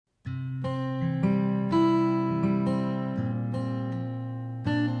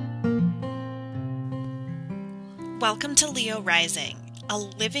Welcome to Leo Rising, a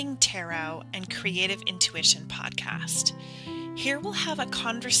living tarot and creative intuition podcast. Here we'll have a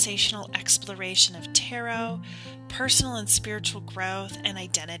conversational exploration of tarot, personal and spiritual growth, and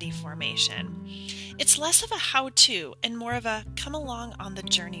identity formation. It's less of a how-to and more of a come along on the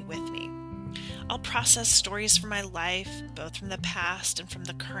journey with me. I'll process stories from my life, both from the past and from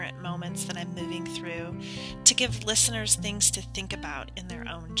the current moments that I'm moving through, to give listeners things to think about in their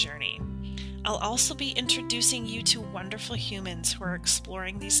own journey. I'll also be introducing you to wonderful humans who are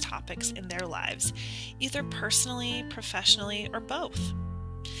exploring these topics in their lives, either personally, professionally, or both.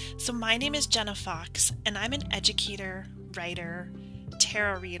 So my name is Jenna Fox, and I'm an educator, writer,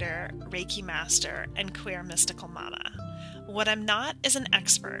 tarot reader, Reiki master, and queer mystical mama. What I'm not is an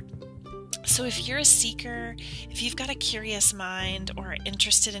expert. So if you're a seeker, if you've got a curious mind, or are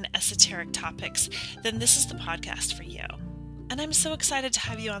interested in esoteric topics, then this is the podcast for you. And I'm so excited to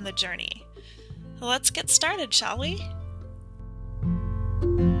have you on the journey. Let's get started, shall we?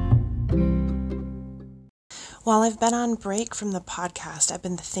 While I've been on break from the podcast, I've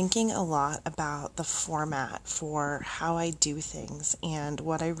been thinking a lot about the format for how I do things and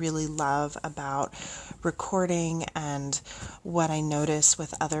what I really love about recording and what I notice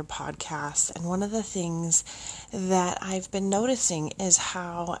with other podcasts. And one of the things that I've been noticing is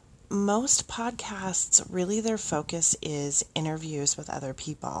how most podcasts, really their focus is interviews with other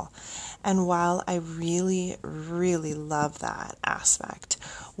people. And while I really, really love that aspect,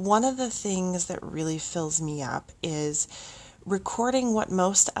 one of the things that really fills me up is recording what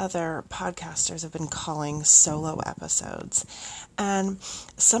most other podcasters have been calling solo episodes. And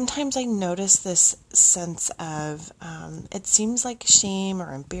sometimes I notice this sense of, it seems like shame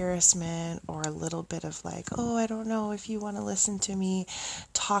or embarrassment or a little bit of like, oh, I don't know if you want to listen to me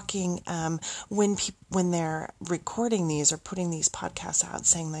talking, when they're recording these or putting these podcasts out,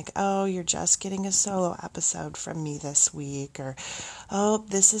 saying like, oh, you're just getting a solo episode from me this week, or, oh,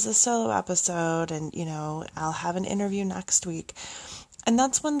 this is a solo episode, and, I'll have an interview next week. And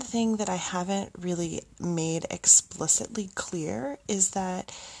that's one thing that I haven't really made explicitly clear, is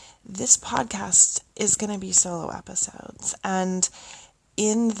that this podcast is going to be solo episodes. And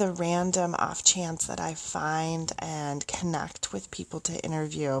in the random off chance that I find and connect with people to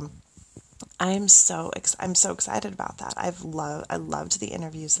interview, I'm so excited about that. I loved the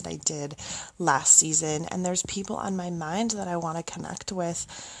interviews that I did last season, and there's people on my mind that I want to connect with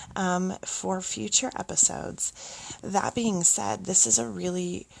for future episodes. That being said, this is a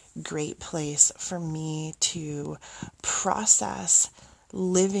really great place for me to process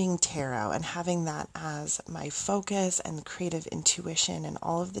living tarot and having that as my focus and creative intuition and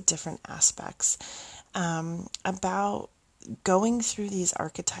all of the different aspects about going through these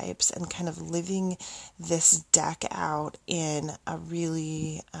archetypes and kind of living this deck out in a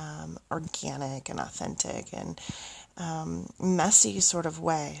really organic and authentic and messy sort of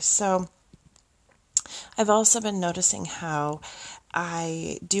way. So I've also been noticing how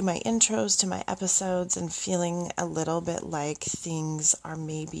I do my intros to my episodes and feeling a little bit like things are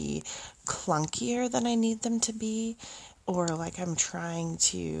maybe clunkier than I need them to be. Or like I'm trying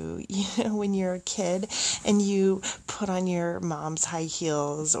to, when you're a kid and you put on your mom's high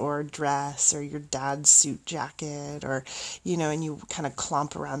heels or dress or your dad's suit jacket, or, and you kind of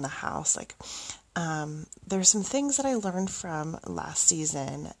clomp around the house. Like, there's some things that I learned from last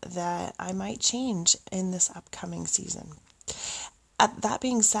season that I might change in this upcoming season. That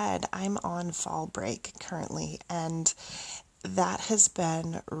being said, I'm on fall break currently, and that has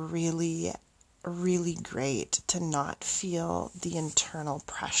been really great to not feel the internal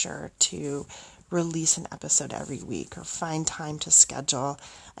pressure to release an episode every week or find time to schedule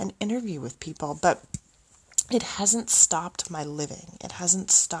an interview with people. But it hasn't stopped my living. It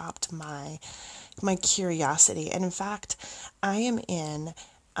hasn't stopped my curiosity. And in fact, I am in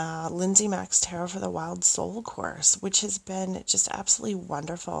Lindsay Mack's Tarot for the Wild Soul course, which has been just absolutely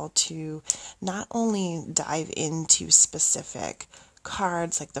wonderful to not only dive into specific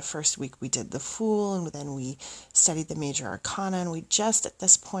cards. Like the first week we did the Fool, and then we studied the Major Arcana, and we just at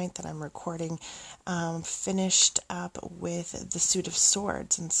this point that I'm recording finished up with the Suit of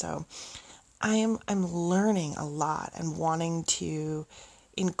Swords. And so I'm learning a lot and wanting to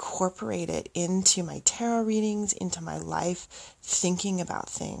incorporate it into my tarot readings, into my life, thinking about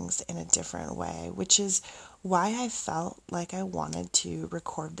things in a different way, which is why I felt like I wanted to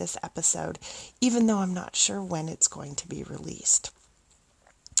record this episode, even though I'm not sure when it's going to be released.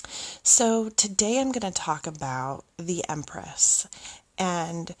 So today I'm going to talk about the Empress,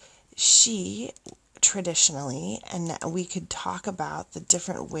 and she traditionally, and we could talk about the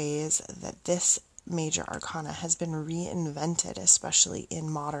different ways that this major arcana has been reinvented, especially in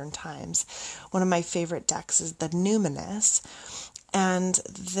modern times. One of my favorite decks is the Numinous, and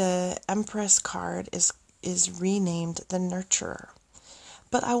the Empress card is renamed the Nurturer.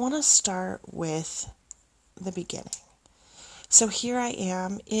 But I want to start with the beginning. So here I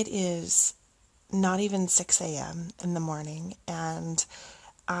am. It is not even 6 a.m. in the morning, and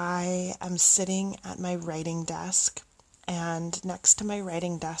I am sitting at my writing desk, and next to my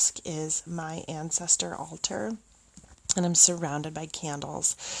writing desk is my ancestor altar, and I'm surrounded by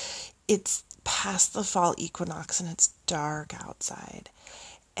candles. It's past the fall equinox, and it's dark outside,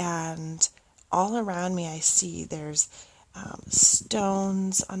 and all around me I see there's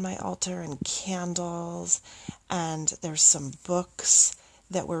stones on my altar and candles, and there's some books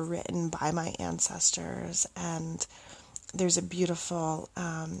that were written by my ancestors, and there's a beautiful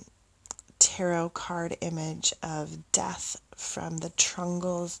tarot card image of death from the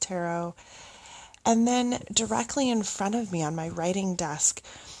Trungles Tarot. And then directly in front of me on my writing desk,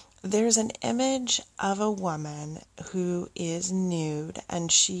 there's an image of a woman who is nude,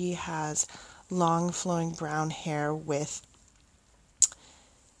 and she has long flowing brown hair with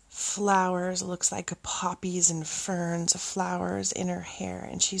flowers, looks like poppies and ferns, flowers in her hair,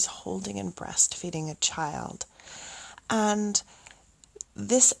 and she's holding and breastfeeding a child. And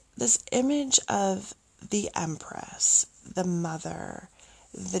this image of the Empress, the mother,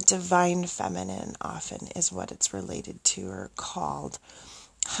 the divine feminine often is what it's related to or called,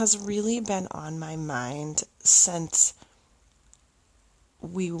 has really been on my mind since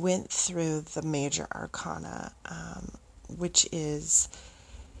we went through the major arcana, which is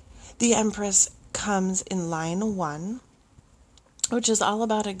the Empress comes in line 1, which is all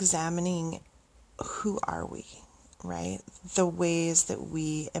about examining who are we, right? The ways that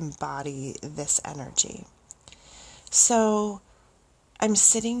we embody this energy. So I'm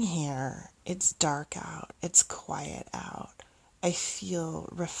sitting here, it's dark out, it's quiet out. I feel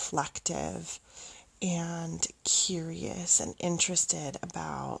reflective and curious and interested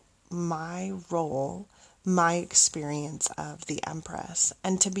about my role, my experience of the Empress.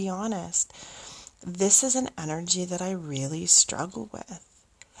 And to be honest, this is an energy that I really struggle with.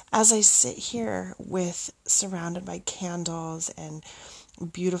 As I sit here surrounded by candles and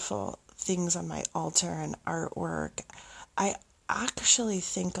beautiful things on my altar and artwork, I actually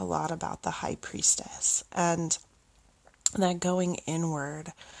think a lot about the High Priestess and that going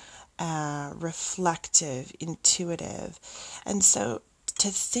inward, reflective, intuitive. And so to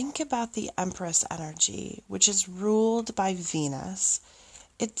think about the Empress energy, which is ruled by Venus,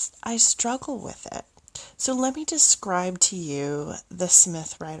 I struggle with it. So let me describe to you the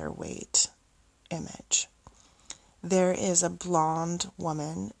Smith Rider-Waite image. There is a blonde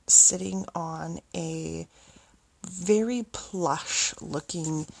woman sitting on a very plush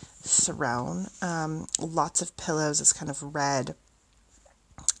looking throne, lots of pillows, it's kind of red,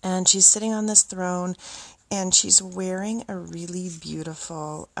 and she's sitting on this throne, and she's wearing a really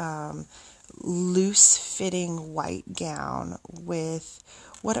beautiful loose fitting white gown with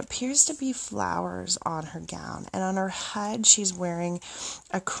what appears to be flowers on her gown, and on her head she's wearing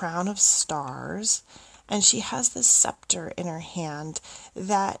a crown of stars, and she has this scepter in her hand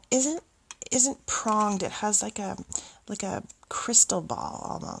that isn't pronged. It has like a crystal ball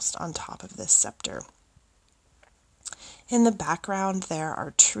almost on top of this scepter. In the background there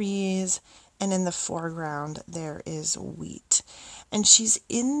are trees, and in the foreground there is wheat. And she's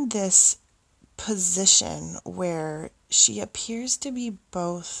in this position where she appears to be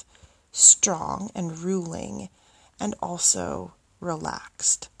both strong and ruling and also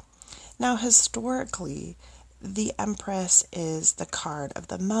relaxed. Now, historically, the Empress is the card of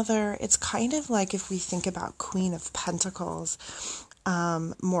the mother. It's kind of like if we think about Queen of Pentacles,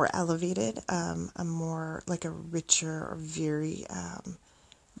 more elevated, a more like a richer or very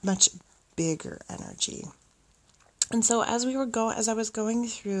much bigger energy. And so as I was going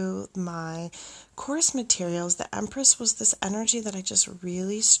through my course materials, the Empress was this energy that I just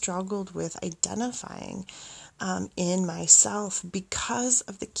really struggled with identifying in myself because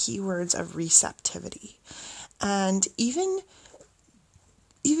of the keywords of receptivity. And even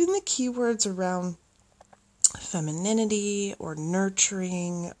the keywords around femininity or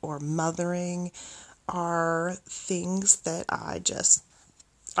nurturing or mothering are things that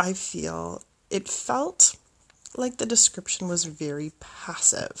I feel it felt like the description was very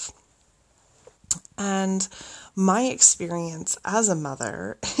passive. And my experience as a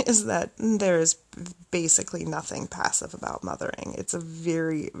mother is that there is basically nothing passive about mothering. It's a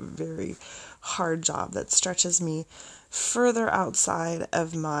very, very hard job that stretches me further outside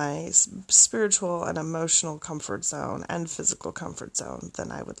of my spiritual and emotional comfort zone and physical comfort zone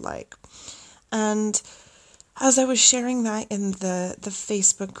than I would like. And as I was sharing that in the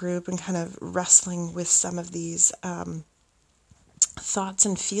Facebook group and kind of wrestling with some of these thoughts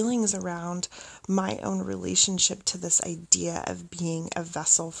and feelings around my own relationship to this idea of being a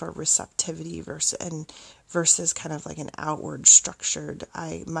vessel for receptivity versus kind of like an outward structured,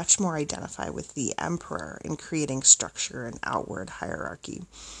 I much more identify with the emperor in creating structure and outward hierarchy.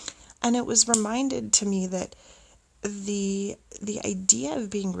 And it was reminded to me that the idea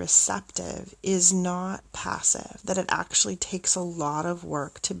of being receptive is not passive, that it actually takes a lot of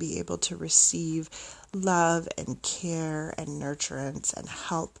work to be able to receive love and care and nurturance and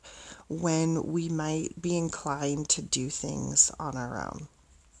help when we might be inclined to do things on our own.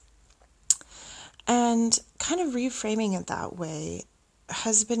 And kind of reframing it that way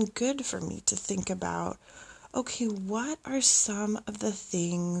has been good for me to think about, okay, what are some of the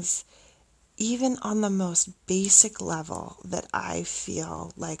things, even on the most basic level, that I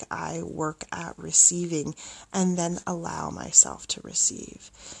feel like I work at receiving and then allow myself to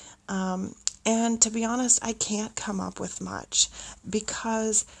receive? And to be honest, I can't come up with much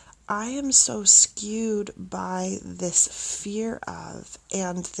because I am so skewed by this fear of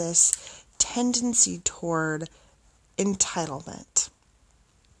and this tendency toward entitlement.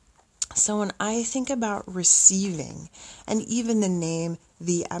 So when I think about receiving, and even the name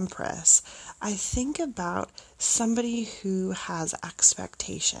the Empress, I think about somebody who has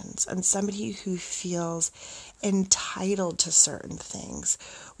expectations and somebody who feels entitled to certain things,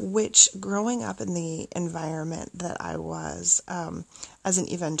 which growing up in the environment that I was as an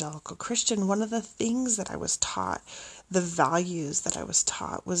evangelical Christian, one of the things that I was taught, the values that I was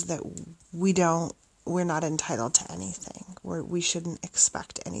taught, was that we're not entitled to anything. We shouldn't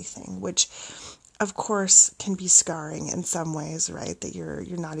expect anything, which of course can be scarring in some ways, right? That you're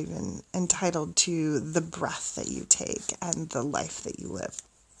not even entitled to the breath that you take and the life that you live.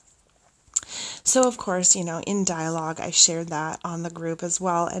 So of course, in dialogue, I shared that on the group as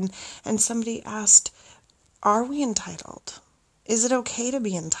well. And somebody asked, are we entitled? Is it okay to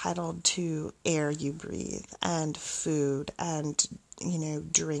be entitled to air you breathe and food and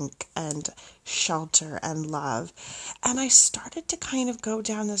drink and shelter and love? And I started to kind of go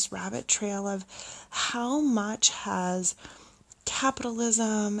down this rabbit trail of how much has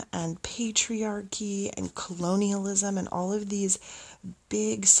capitalism and patriarchy and colonialism and all of these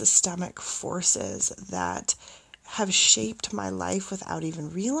big systemic forces that have shaped my life without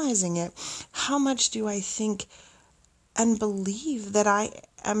even realizing it, how much do I think and believe that I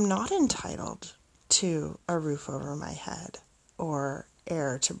am not entitled to a roof over my head, or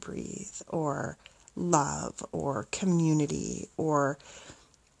air to breathe, or love, or community, or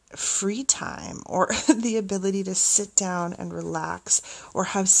free time, or the ability to sit down and relax, or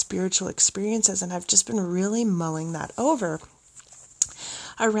have spiritual experiences. And I've just been really mulling that over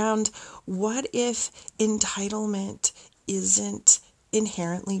around what if entitlement isn't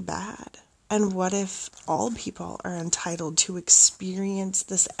inherently bad? And what if all people are entitled to experience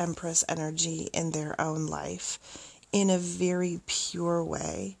this Empress energy in their own life in a very pure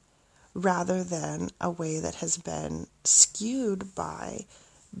way, rather than a way that has been skewed by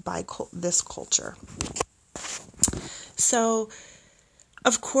this culture? So,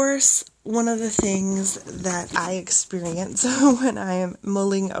 of course, one of the things that I experience when I am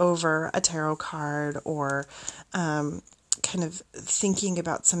mulling over a tarot card or kind of thinking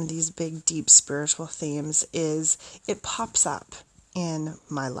about some of these big, deep spiritual themes is it pops up in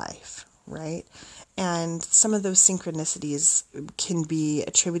my life, right? And some of those synchronicities can be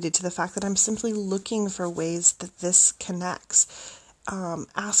attributed to the fact that I'm simply looking for ways that this connects,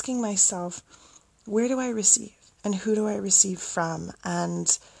 asking myself, where do I receive? And who do I receive from?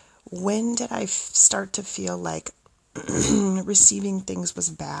 And when did I start to feel like receiving things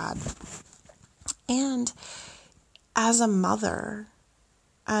was bad? And as a mother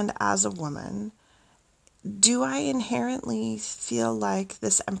and as a woman, do I inherently feel like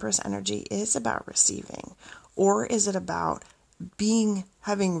this Empress energy is about receiving? Or is it about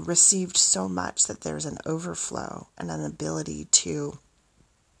having received so much that there's an overflow and an ability to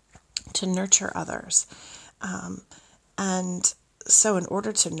nurture others? And so in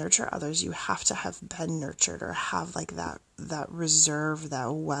order to nurture others, you have to have been nurtured or have like that reserve,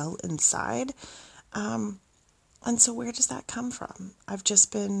 that well inside. And so where does that come from? I've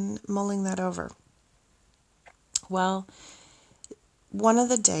just been mulling that over. Well, one of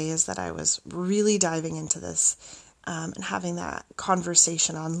the days that I was really diving into this and having that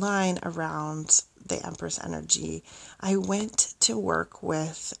conversation online around the Empress energy, I went to work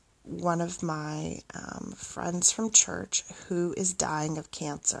with one of my friends from church who is dying of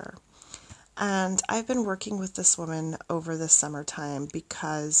cancer. And I've been working with this woman over the summertime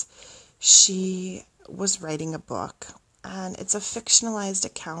because she was writing a book, and it's a fictionalized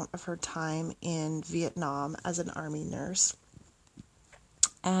account of her time in Vietnam as an army nurse.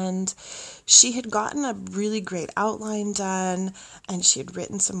 And she had gotten a really great outline done, and she had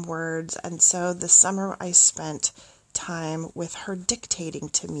written some words. And so this summer I spent time with her dictating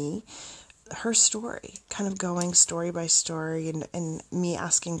to me her story, kind of going story by story, and me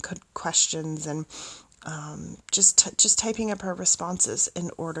asking questions, and just typing up her responses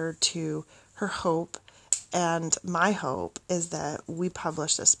in order to her hope. And my hope is that we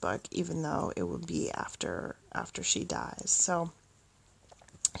publish this book, even though it will be after she dies. So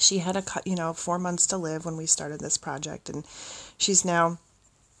she had 4 months to live when we started this project, and she's now,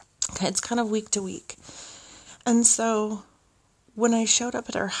 it's kind of week to week. And so when I showed up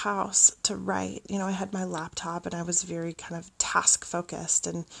at her house to write, I had my laptop, and I was very kind of task focused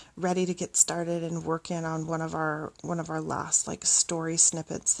and ready to get started and work in on one of our last story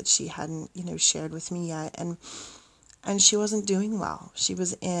snippets that she hadn't, shared with me yet. And she wasn't doing well. She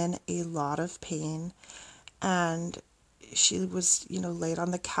was in a lot of pain, and she was, laid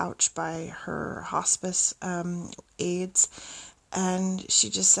on the couch by her hospice aides, and she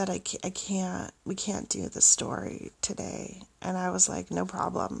just said, we can't do the story today. And I was like, no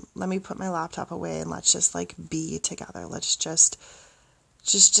problem. Let me put my laptop away and let's just be together. Let's just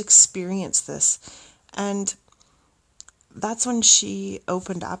experience this. And that's when she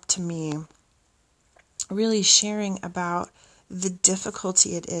opened up to me, really sharing about the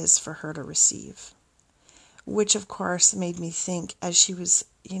difficulty it is for her to receive. Which, of course, made me think, as she was,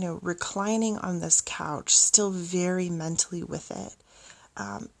 reclining on this couch, still very mentally with it,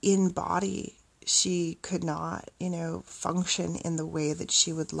 in body, she could not, function in the way that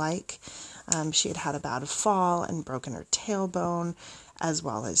she would like. She had a bad fall and broken her tailbone, as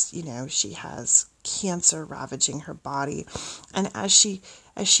well as, she has cancer ravaging her body. And as she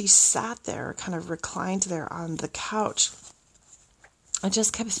sat there, kind of reclined there on the couch, I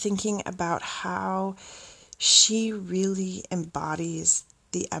just kept thinking about how she really embodies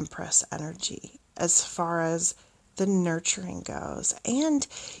the Empress energy as far as the nurturing goes, and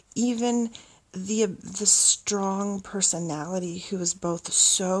even the strong personality who is both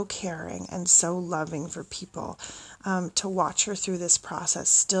so caring and so loving for people. To watch her through this process,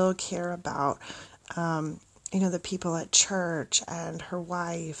 still care about the people at church and her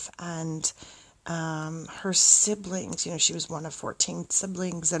wife and her siblings. She was one of 14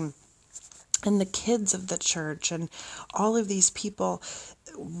 siblings, and the kids of the church, and all of these people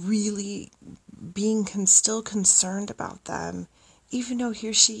really being still concerned about them, even though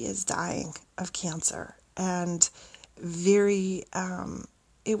here she is dying of cancer. And very,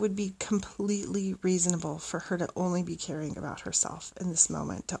 it would be completely reasonable for her to only be caring about herself in this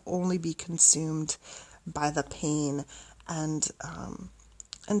moment, to only be consumed by the pain. And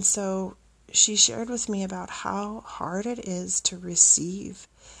so she shared with me about how hard it is to receive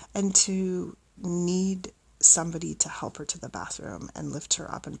and to need somebody to help her to the bathroom and lift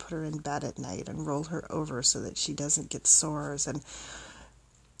her up and put her in bed at night and roll her over so that she doesn't get sores.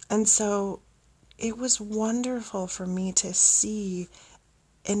 And so it was wonderful for me to see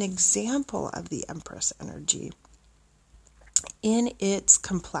an example of the Empress energy in its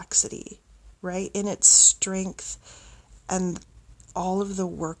complexity, right? In its strength and all of the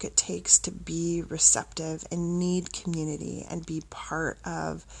work it takes to be receptive and need community and be part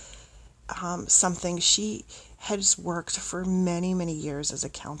of something. She has worked for many, many years as a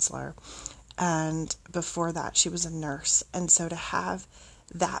counselor, and before that she was a nurse. And so to have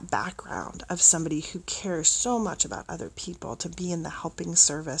that background of somebody who cares so much about other people, to be in the helping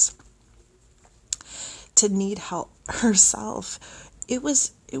service, to need help herself, it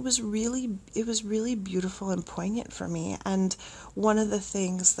was really beautiful and poignant for me. And one of the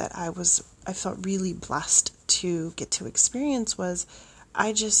things that I felt really blessed to get to experience was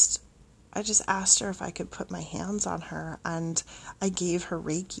I just asked her if I could put my hands on her, and I gave her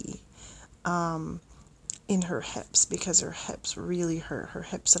Reiki in her hips, because her hips really hurt, her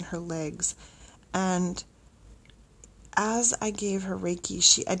hips and her legs. And as I gave her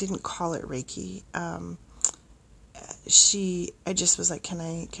Reiki, I didn't call it Reiki. I just was like, can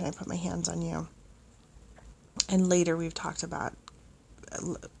I put my hands on you? And later we've talked about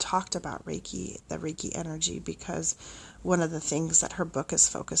Reiki, the Reiki energy, because one of the things that her book is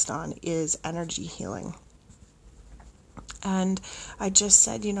focused on is energy healing. And I just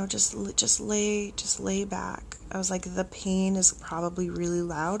said, just lay back. I was like, the pain is probably really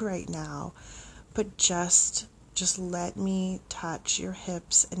loud right now, but just let me touch your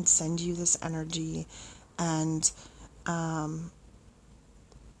hips and send you this energy, and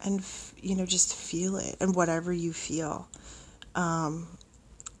just feel it, and whatever you feel.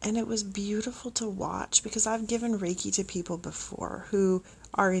 And it was beautiful to watch, because I've given Reiki to people before who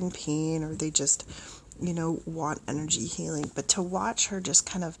are in pain, or they just, want energy healing. But to watch her just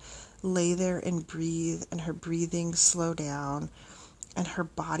kind of lay there and breathe, and her breathing slow down, and her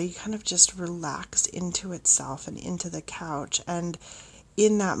body kind of just relax into itself and into the couch. And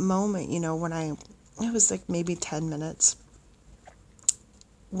in that moment, it was like maybe 10 minutes,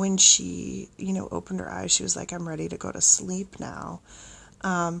 when she, opened her eyes, she was like, I'm ready to go to sleep now.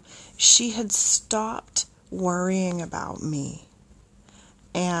 She had stopped worrying about me,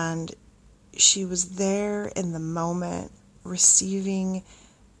 and she was there in the moment, receiving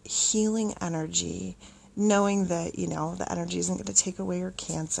healing energy, knowing that, the energy isn't going to take away her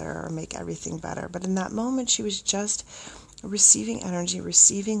cancer or make everything better. But in that moment, she was just receiving energy,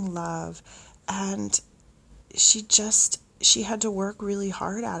 receiving love, and she had to work really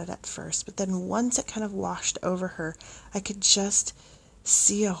hard at it at first. But then once it kind of washed over her, I could just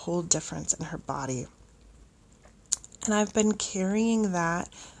see a whole difference in her body. And I've been carrying that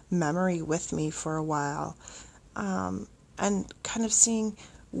memory with me for a while, and kind of seeing,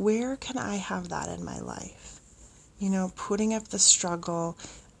 where can I have that in my life? Putting up the struggle,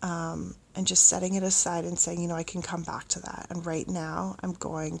 and just setting it aside and saying, I can come back to that. And right now I'm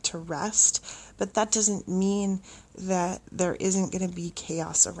going to rest. But that doesn't mean that there isn't going to be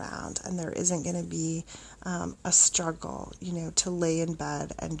chaos around, and there isn't going to be a struggle, to lay in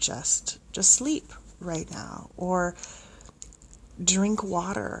bed and just sleep right now, or drink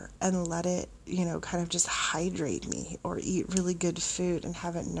water and let it, kind of just hydrate me, or eat really good food and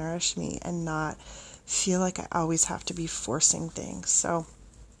have it nourish me, and not feel like I always have to be forcing things. So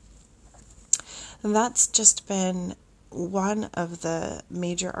that's just been one of the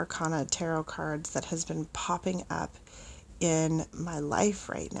major arcana tarot cards that has been popping up in my life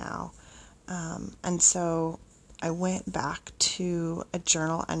right now. And so I went back to a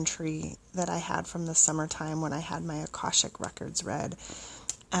journal entry that I had from the summertime when I had my Akashic records read.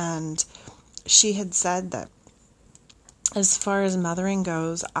 And she had said that, as far as mothering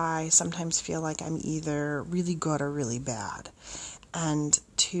goes, I sometimes feel like I'm either really good or really bad. And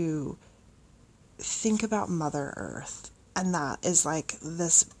to think about Mother Earth, and that is like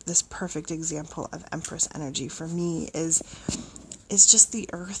this perfect example of Empress energy for me, is just the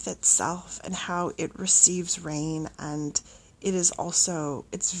earth itself, and how it receives rain, and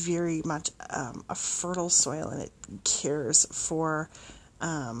it's very much a fertile soil, and it cares for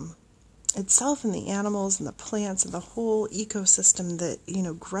itself and the animals and the plants and the whole ecosystem that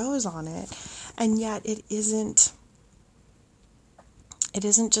grows on it. And yet it isn't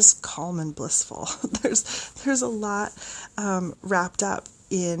just calm and blissful. There's a lot wrapped up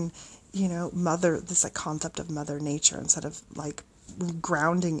in this like concept of Mother Nature, instead of like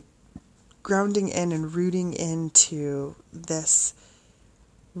grounding in and rooting into this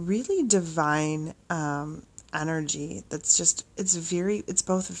really divine energy that's just, it's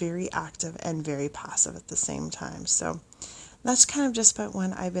both very active and very passive at the same time. So that's kind of just about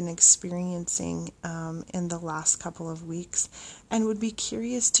what I've been experiencing in the last couple of weeks, and would be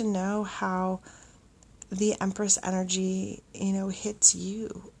curious to know how the Empress energy, hits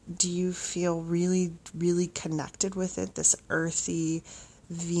you. Do you feel really, really connected with it? This earthy,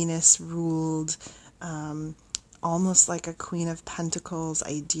 Venus-ruled, almost like a Queen of Pentacles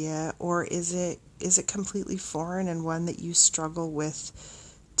idea, or is it completely foreign, and one that you struggle with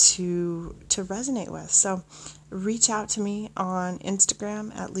to resonate with? So reach out to me on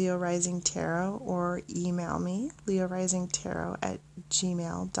Instagram at Leo Rising Tarot, or email me,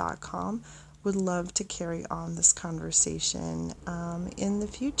 leorisingtarot@gmail.com. Would love to carry on this conversation in the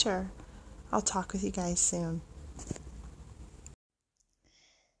future. I'll talk with you guys soon.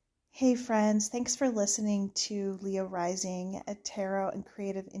 Hey friends, thanks for listening to Leo Rising, a tarot and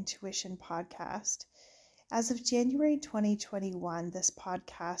creative intuition podcast. As of January 2021, this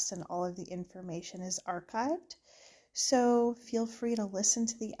podcast and all of the information is archived, so feel free to listen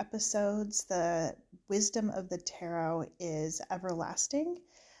to the episodes. The wisdom of the tarot is everlasting,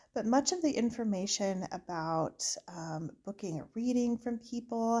 but much of the information about booking a reading from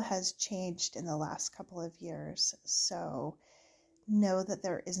people has changed in the last couple of years. So know that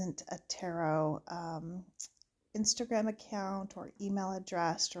there isn't a tarot Instagram account or email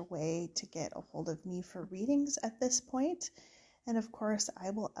address or way to get a hold of me for readings at this point. And of course, I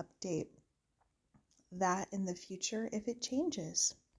will update that in the future if it changes.